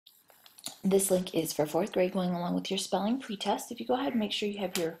This link is for 4th grade going along with your spelling pretest. If you go ahead and make sure you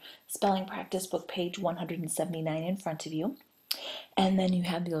have your spelling practice book page 179 in front of you. And then you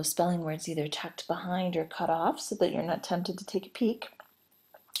have those spelling words either tucked behind or cut off so that you're not tempted to take a peek.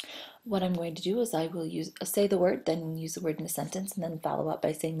 What I'm going to do is I will say the word, then use the word in a sentence, and then follow up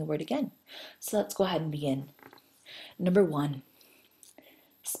by saying the word again. So let's go ahead and begin. Number 1,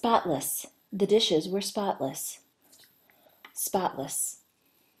 spotless. The dishes were spotless. Spotless.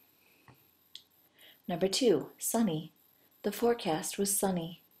 Number 2, sunny. The forecast was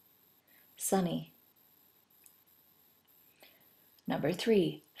sunny. Sunny. Number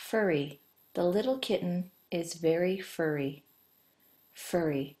 3, furry. The little kitten is very furry.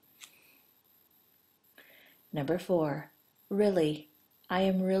 Furry. Number 4, really. I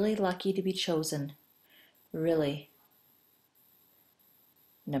am really lucky to be chosen. Really.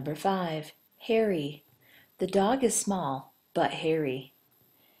 Number 5, hairy. The dog is small, but hairy.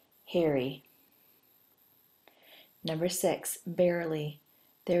 Hairy. Number 6, barely.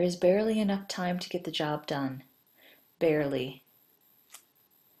 There is barely enough time to get the job done. Barely.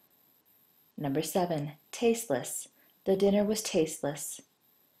 Number 7, tasteless. The dinner was tasteless.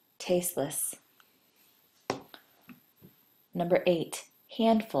 Tasteless. Number 8,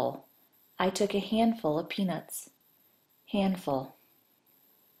 handful. I took a handful of peanuts. Handful.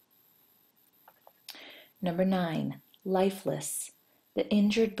 Number 9, lifeless. The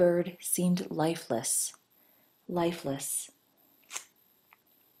injured bird seemed lifeless. Lifeless.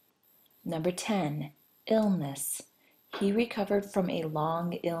 Number 10, illness. He recovered from a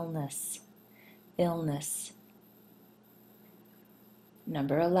long illness. Illness.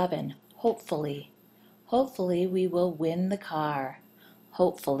 Number 11, hopefully. Hopefully we will win the car.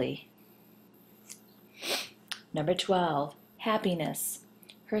 Hopefully. Number 12, happiness.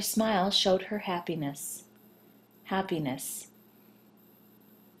 Her smile showed her happiness. Happiness.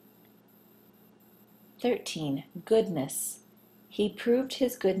 13, goodness. He proved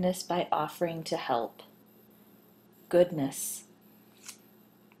his goodness by offering to help. Goodness.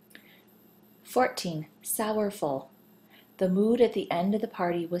 14, sourful. The mood at the end of the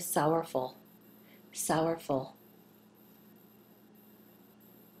party was sourful. Sourful.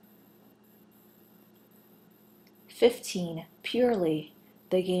 15, purely.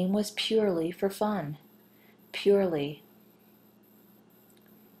 The game was purely for fun. Purely.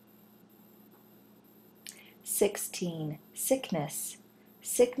 16, sickness.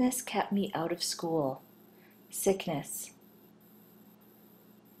 Sickness kept me out of school. Sickness.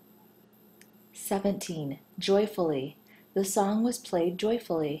 17, joyfully. The song was played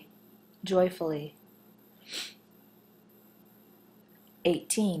joyfully. Joyfully.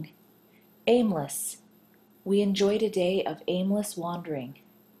 18, aimless. We enjoyed a day of aimless wandering.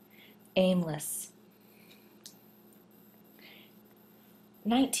 Aimless.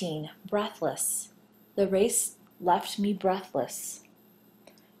 19, breathless. The race left me breathless.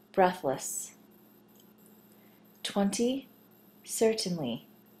 Breathless. 20, certainly.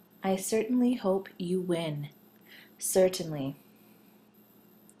 I certainly hope you win. Certainly.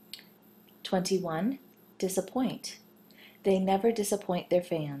 21, disappoint. They never disappoint their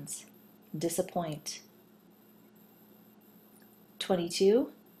fans. Disappoint.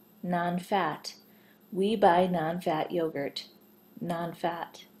 22, non-fat. We buy non-fat yogurt.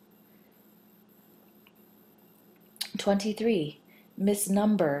 Non-fat. 23,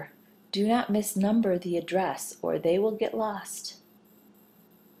 misnumber. Do not misnumber the address or they will get lost.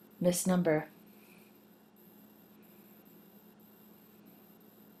 Misnumber.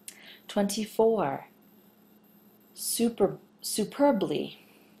 24, superbly.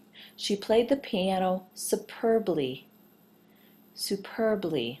 She played the piano superbly.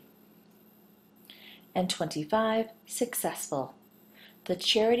 Superbly. And 25, successful. The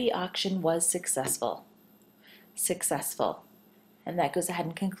charity auction was successful. Successful. And that goes ahead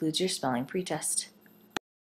and concludes your spelling pretest.